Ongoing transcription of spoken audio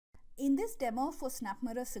In this demo for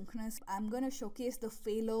SnapMirror Synchronous, I'm going to showcase the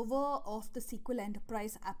failover of the SQL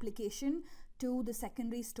Enterprise application to the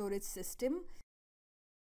secondary storage system.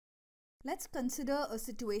 Let's consider a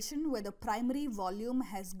situation where the primary volume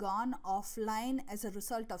has gone offline as a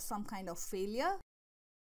result of some kind of failure,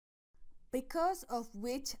 because of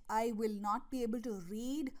which I will not be able to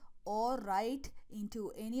read or write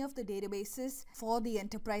into any of the databases for the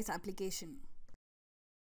enterprise application.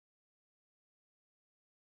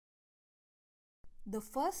 The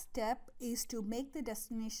first step is to make the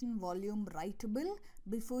destination volume writable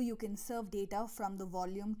before you can serve data from the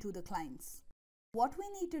volume to the clients. What we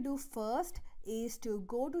need to do first is to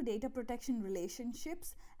go to data protection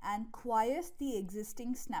relationships and quiesce the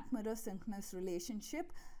existing SnapMirror Synchronous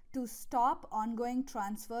relationship to stop ongoing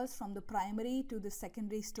transfers from the primary to the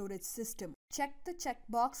secondary storage system. Check the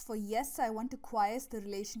checkbox for yes, I want to quiesce the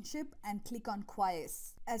relationship and click on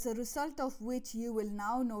quiesce. As a result of which you will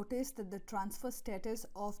now notice that the transfer status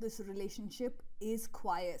of this relationship is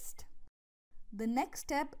quiesced. The next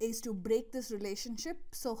step is to break this relationship.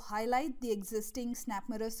 So highlight the existing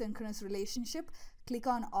SnapMirror Synchronous relationship, click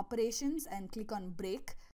on operations and click on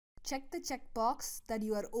break. Check the checkbox that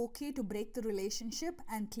you are okay to break the relationship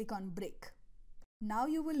and click on break. Now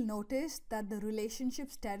you will notice that the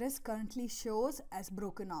relationship status currently shows as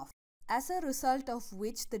broken off. As a result of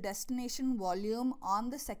which the destination volume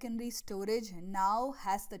on the secondary storage now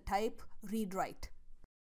has the type read-write.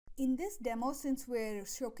 In this demo, since we're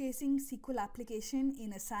showcasing SQL application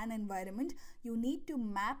in a SAN environment, you need to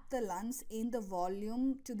map the LUNs in the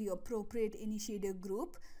volume to the appropriate initiator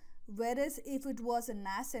group. Whereas if it was a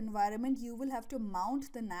NAS environment, you will have to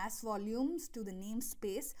mount the NAS volumes to the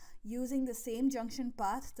namespace using the same junction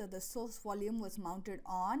path that the source volume was mounted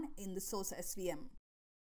on in the source SVM.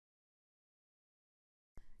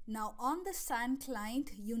 Now on the SAN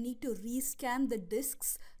client, you need to rescan the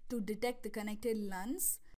disks to detect the connected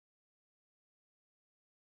LUNs.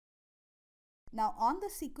 Now on the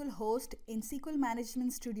SQL host in SQL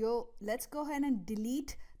Management Studio, let's go ahead and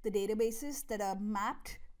delete the databases that are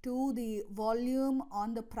mapped to the volume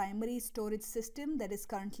on the primary storage system that is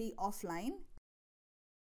currently offline,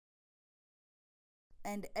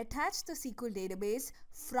 and attach the SQL database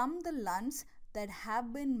from the LUNs that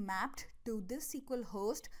have been mapped to this SQL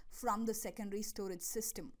host from the secondary storage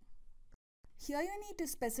system. Here you need to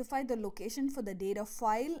specify the location for the data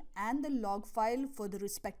file and the log file for the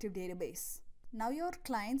respective database. Now your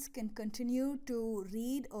clients can continue to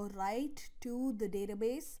read or write to the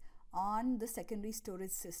database on the secondary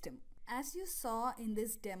storage system. As you saw in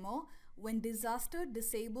this demo, when disaster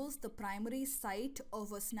disables the primary site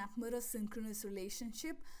of a SnapMirror Synchronous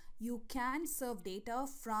relationship, you can serve data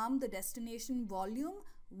from the destination volume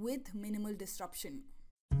with minimal disruption.